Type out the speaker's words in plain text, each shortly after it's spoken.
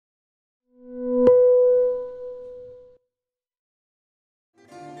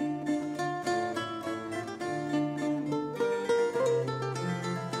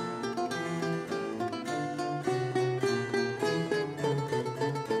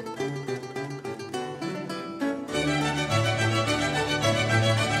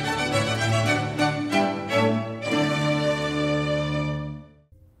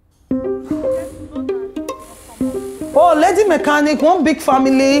lady mechanic, one big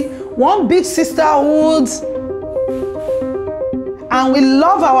family, one big sisterhood. And we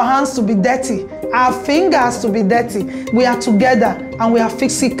love our hands to be dirty, our fingers to be dirty. We are together and we are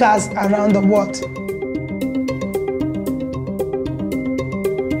fixing cars around the world.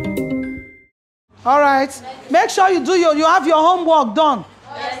 All right, make sure you have your homework done.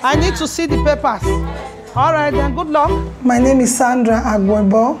 I need to see the papers. All right, then, good luck. My name is Sandra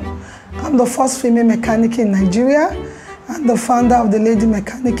Agwebo. I'm the first female mechanic in Nigeria and the founder of the Lady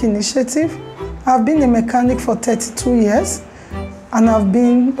Mechanic Initiative. I've been a mechanic for 32 years and I've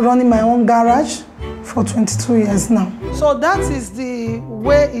been running my own garage for 22 years now. So that is the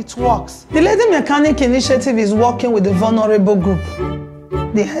way it works. The Lady Mechanic Initiative is working with the vulnerable group,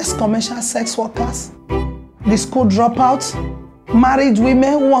 the ex-commercial sex workers, the school dropouts, married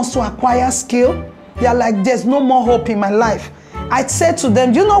women who wants to acquire skill. They are like, there's no more hope in my life. I said to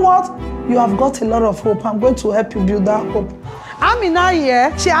them, you know what? You have got a lot of hope. I'm going to help you build that hope. Amina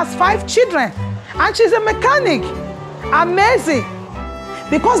here, she has 5 children and she's a mechanic. Amazing.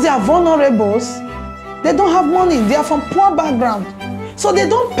 Because they are vulnerables, they don't have money. They are from poor background. So they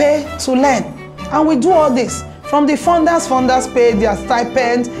don't pay to learn. And we do all this. From the funders pay their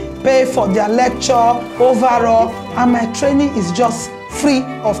stipend, pay for their lecture, overall, and my training is just free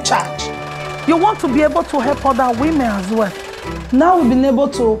of charge. You want to be able to help other women as well. Now we've been able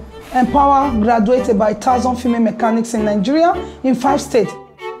to empower, graduate about 1,000 female mechanics in Nigeria in 5 states.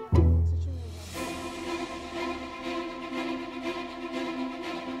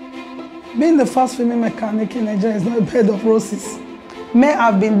 Being the first female mechanic in Nigeria is not a bed of roses. Men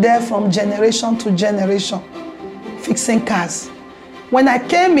have been there from generation to generation, fixing cars. When I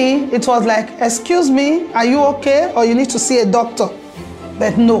came in, it was like, excuse me, are you okay? Or you need to see a doctor.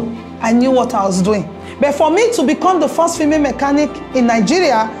 But no, I knew what I was doing. But for me to become the first female mechanic in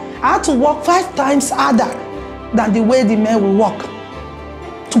Nigeria, I had to work 5 times harder than the way the men will work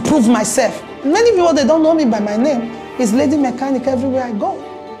to prove myself. Many people, they don't know me by my name. It's Lady Mechanic everywhere I go.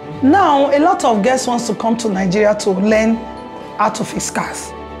 Now, a lot of girls want to come to Nigeria to learn how to fix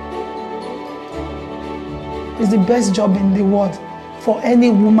cars. It's the best job in the world for any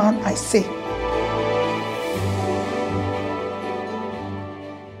woman, I say.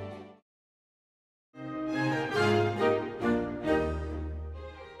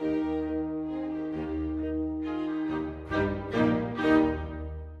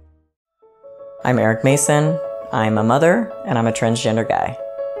 I'm Eric Mason, I'm a mother, and I'm a transgender guy.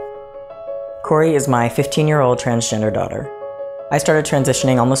 Corey is my 15-year-old transgender daughter. I started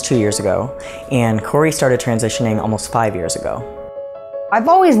transitioning almost 2 years ago, and Corey started transitioning almost 5 years ago. I've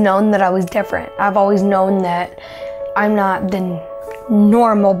always known that I was different. I've always known that I'm not the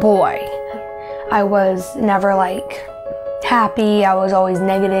normal boy. I was never like happy, I was always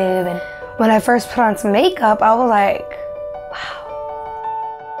negative, and when I first put on some makeup, I was like, wow.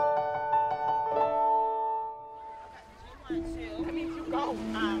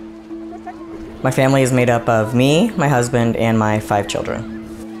 My family is made up of me, my husband, and my 5 children.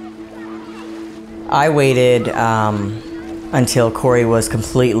 I waited until Corey was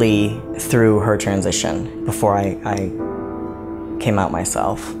completely through her transition before I came out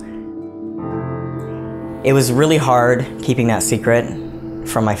myself. It was really hard keeping that secret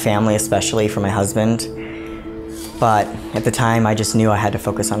from my family, especially from my husband. But at the time, I just knew I had to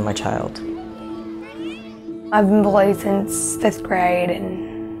focus on my child. I've been bullied since 5th grade and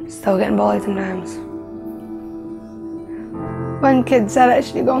still getting bullied sometimes. One kid said I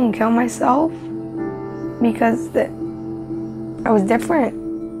should go and kill myself because I was different.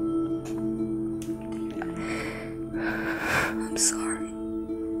 I'm sorry.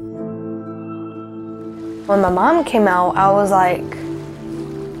 When my mom came out, I was like,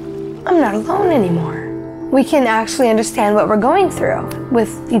 I'm not alone anymore. We can actually understand what we're going through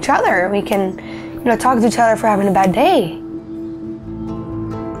with each other. We can, talk to each other if we're having a bad day.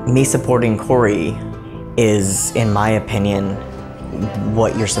 Me supporting Corey is, in my opinion,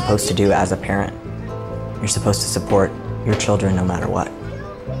 what you're supposed to do as a parent. You're supposed to support your children no matter what.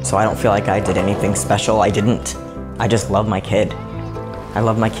 So I don't feel like I did anything special. I didn't. I just love my kid. I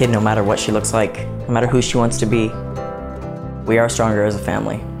love my kid no matter what she looks like, no matter who she wants to be. We are stronger as a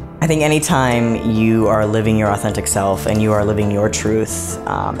family. I think anytime you are living your authentic self and you are living your truth,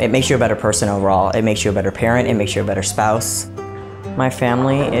 it makes you a better person overall. It makes you a better parent. It makes you a better spouse. My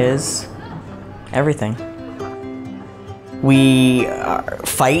family is everything. We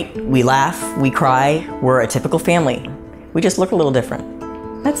fight, we laugh, we cry. We're a typical family. We just look a little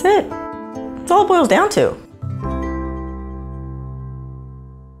different. That's it. That's all it boils down to.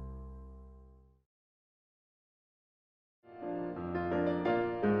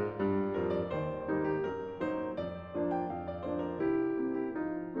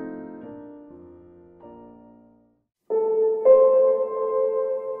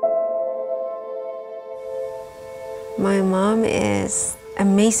 My mom is an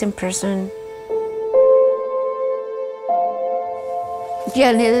amazing person.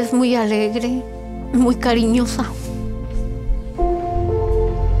 Janet es muy alegre, muy cariñosa.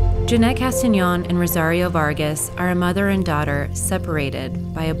 Jeanette Castagnon and Rosario Vargas are a mother and daughter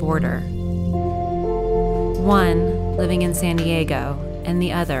separated by a border. One living in San Diego and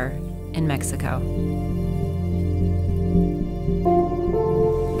the other in Mexico.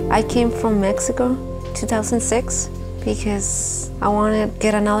 I came from Mexico 2006 because I wanted to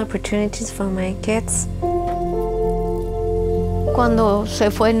get another opportunities for my kids. Cuando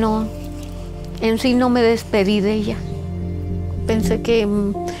se fue, en sí no me despedí de ella. Pensé que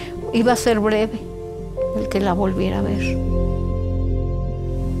iba a ser breve el que la volviera a ver.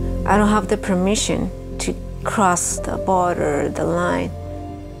 I don't have the permission to cross the border, the line.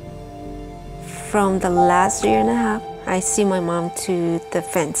 From the last year and a half, I see my mom to the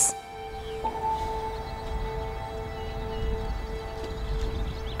fence.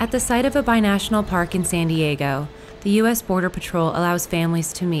 At the site of a binational park in San Diego, the U.S. Border Patrol allows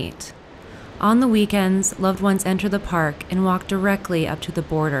families to meet. On the weekends, loved ones enter the park and walk directly up to the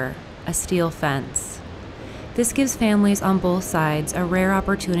border, a steel fence. This gives families on both sides a rare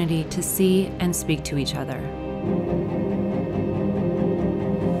opportunity to see and speak to each other.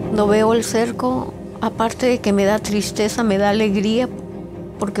 Cuando veo el cerco, aparte de que me da tristeza, me da alegría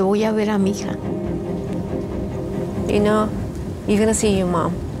porque voy a ver a mi hija. You know, you're gonna see your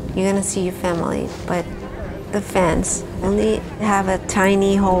mom, you're gonna see your family, but the fence only have a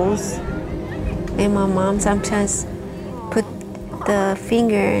tiny holes. And my mom sometimes put the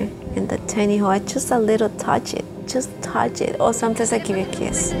finger in the tiny hole, just a little touch it, or sometimes I give you a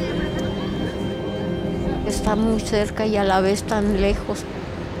kiss. Está muy cerca y a la vez tan lejos.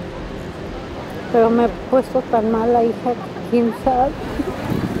 Pero me he puesto tan mala, hija, quién sabe.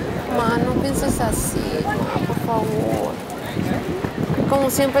 Ma, no pienses así, ma, por favor. Como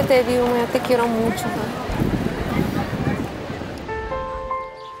siempre te digo, ma, te quiero mucho, ma.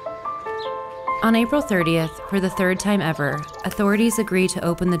 On April 30th, for the third time ever, authorities agreed to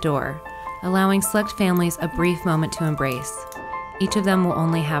open the door, allowing select families a brief moment to embrace. Each of them will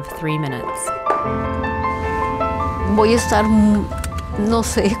only have 3 minutes. Voy a estar, no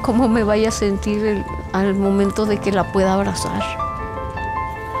sé cómo me vaya a sentir al momento de que la pueda abrazar,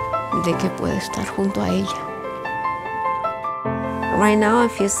 de que pueda estar junto a ella. Right now I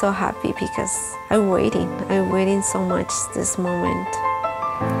feel so happy because I'm waiting so much this moment.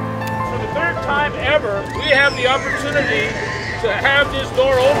 For the third time ever, we have the opportunity to have this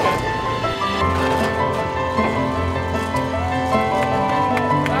door open.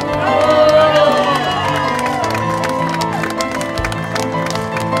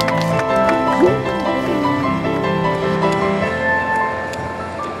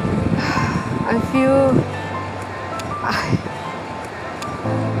 I feel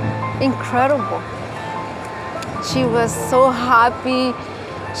incredible. She was so happy.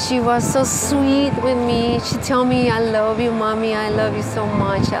 She was so sweet with me. She told me, I love you, mommy. I love you so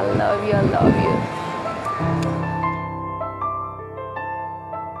much. I love you. I love you.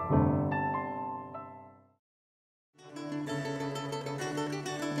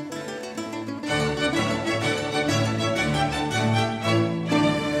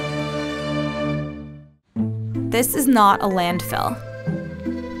 This is not a landfill.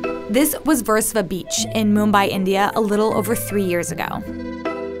 This was Versova Beach in Mumbai, India, a little over 3 years ago.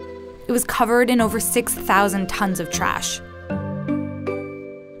 It was covered in over 6,000 tons of trash.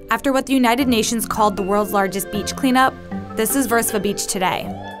 After what the United Nations called the world's largest beach cleanup, this is Versova Beach today.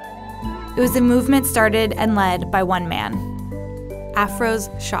 It was a movement started and led by one man, Afroz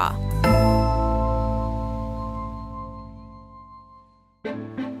Shah.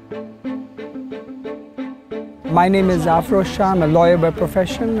 My name is Afroz Shah. I'm a lawyer by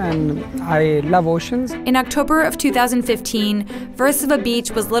profession and I love oceans. In October of 2015, Versova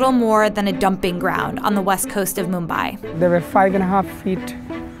Beach was little more than a dumping ground on the west coast of Mumbai. There were 5.5 feet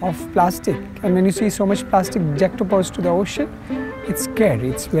of plastic. And when you see so much plastic juxtaposed to the ocean, it's scary,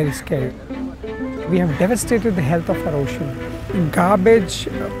 it's very scary. We have devastated the health of our ocean. Garbage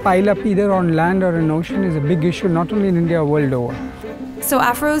pile up either on land or in ocean is a big issue, not only in India, world over. So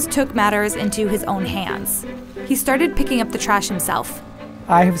Afroz took matters into his own hands. He started picking up the trash himself.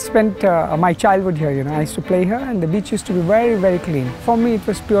 I have spent my childhood here, I used to play here and the beach used to be very, very clean. For me, it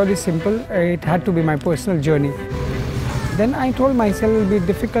was purely simple. It had to be my personal journey. Then I told myself it will be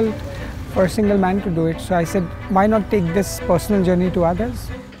difficult for a single man to do it. So I said, why not take this personal journey to others?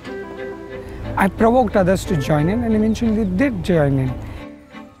 I provoked others to join in and eventually they did join in.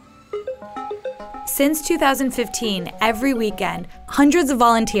 Since 2015, every weekend, hundreds of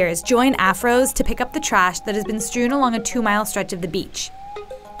volunteers join Afros to pick up the trash that has been strewn along a 2-mile stretch of the beach.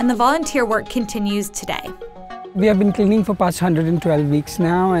 And the volunteer work continues today. We have been cleaning for past 112 weeks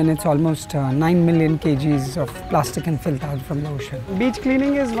now, and it's almost 9 million kgs of plastic and filth out from the ocean. Beach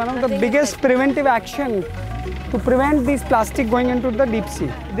cleaning is one of the biggest preventive action to prevent these plastic going into the deep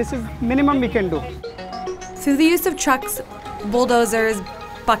sea. This is minimum we can do. Through the use of trucks, bulldozers,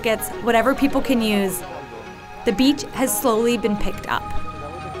 buckets, whatever people can use, the beach has slowly been picked up.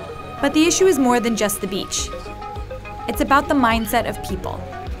 But the issue is more than just the beach. It's about the mindset of people.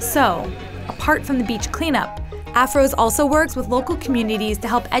 So, apart from the beach cleanup, Afros also works with local communities to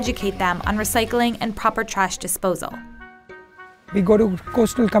help educate them on recycling and proper trash disposal. We go to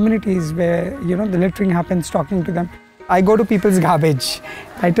coastal communities where, the littering happens, talking to them. I go to people's garbage.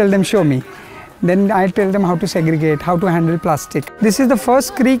 I tell them, show me. Then I tell them how to segregate, how to handle plastic. This is the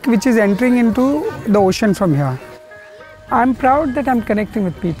first creek which is entering into the ocean from here. I'm proud that I'm connecting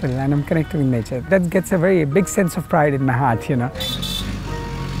with people and I'm connecting with nature. That gets a very big sense of pride in my heart,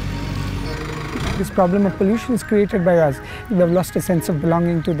 This problem of pollution is created by us. We have lost a sense of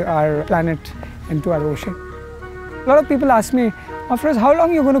belonging to our planet and to our ocean. A lot of people ask me, Afroz, how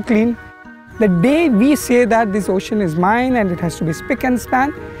long are you going to clean? The day we say that this ocean is mine and it has to be spick and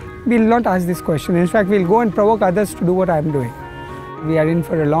span, we'll not ask this question. In fact, we'll go and provoke others to do what I'm doing. We are in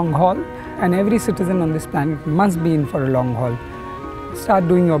for a long haul, and every citizen on this planet must be in for a long haul. Start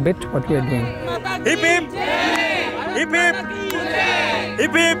doing your bit, what we are doing. Hip hip! Hip hip!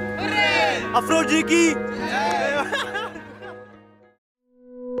 Hip hip! Afro ji ki!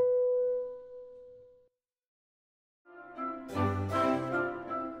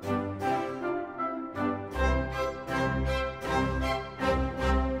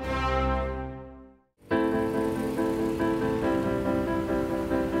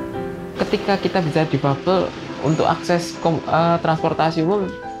 Ketika kita bisa difabel, untuk akses transportasi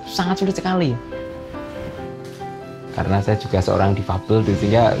umum sangat sulit sekali. Karena saya juga seorang difabel,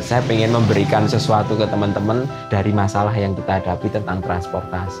 sehingga saya ingin memberikan sesuatu ke teman-teman dari masalah yang kita hadapi tentang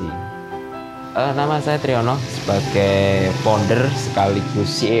transportasi. Nama saya Triyono sebagai founder sekaligus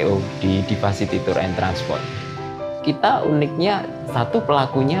CEO di Diversity Tour and Transport. Kita uniknya satu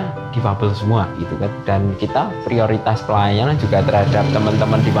pelakunya difabel semua gitu kan, dan kita prioritas pelayanan juga terhadap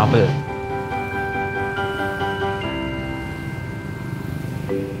teman-teman difabel.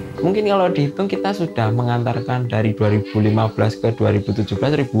 Mungkin kalau dihitung kita sudah mengantarkan dari 2015 ke 2017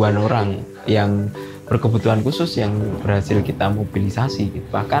 ribuan orang yang berkebutuhan khusus yang berhasil kita mobilisasi.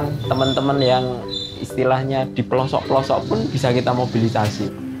 Bahkan teman-teman yang istilahnya di pelosok-pelosok pun bisa kita mobilisasi.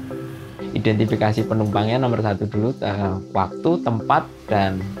 Identifikasi penumpangnya nomor satu dulu, waktu, tempat,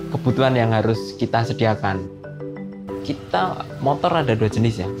 dan kebutuhan yang harus kita sediakan. Kita motor ada 2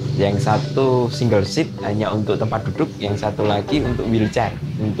 jenis ya. Yang satu single seat hanya untuk tempat duduk, yang satu lagi untuk wheelchair,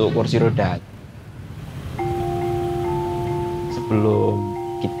 untuk kursi roda. Sebelum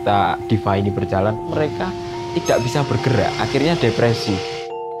kita Diva ini berjalan, mereka tidak bisa bergerak, akhirnya depresi.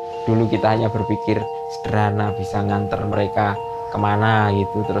 Dulu kita hanya berpikir sederhana bisa nganter mereka kemana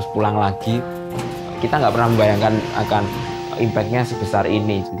gitu, terus pulang lagi. Kita nggak pernah membayangkan akan impact-nya sebesar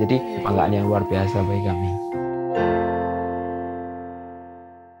ini. Jadi kebanggaan yang luar biasa bagi kami.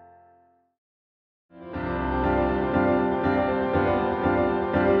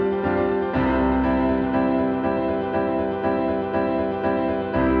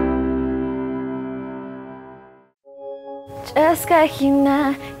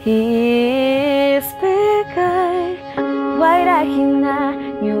 Jaskahina hispekai wairahina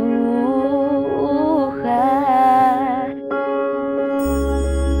yuha.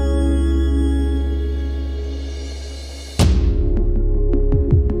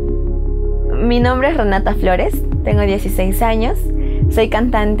 Mi nombre es Renata Flores, tengo 16 años, soy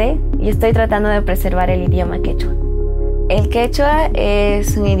cantante y estoy tratando de preservar el idioma quechua. El quechua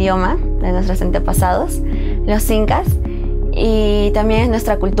es un idioma de nuestros antepasados, los incas, y también es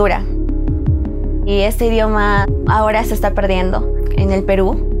nuestra cultura. Y este idioma ahora se está perdiendo en el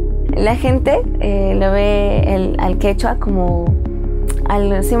Perú. La gente lo ve al quechua como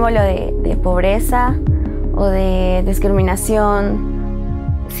al símbolo de pobreza o de discriminación.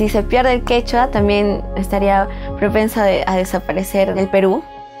 Si se pierde el quechua, también estaría propenso a desaparecer en el Perú.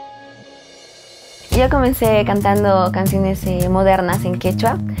 Yo comencé cantando canciones modernas en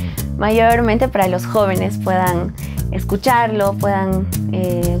quechua, mayormente para los jóvenes puedan escucharlo, puedan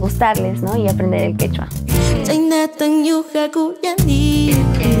gustarles, ¿no? Y aprender el quechua.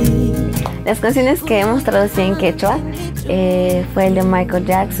 Las canciones que hemos traducido en quechua fue el de Michael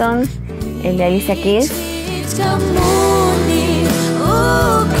Jackson, el de Alicia Keys,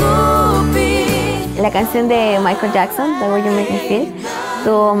 La canción de Michael Jackson, The Way You Make Me Feel,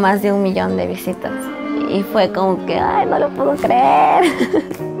 tuvo más de 1 millón de visitas. Y fue como que, ay, no lo puedo creer.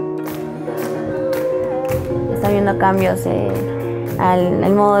 Está habiendo cambios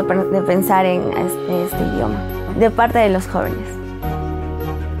al modo de pensar en este idioma, de parte de los jóvenes.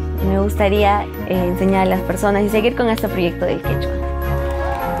 Me gustaría enseñar a las personas y seguir con este proyecto del quechua.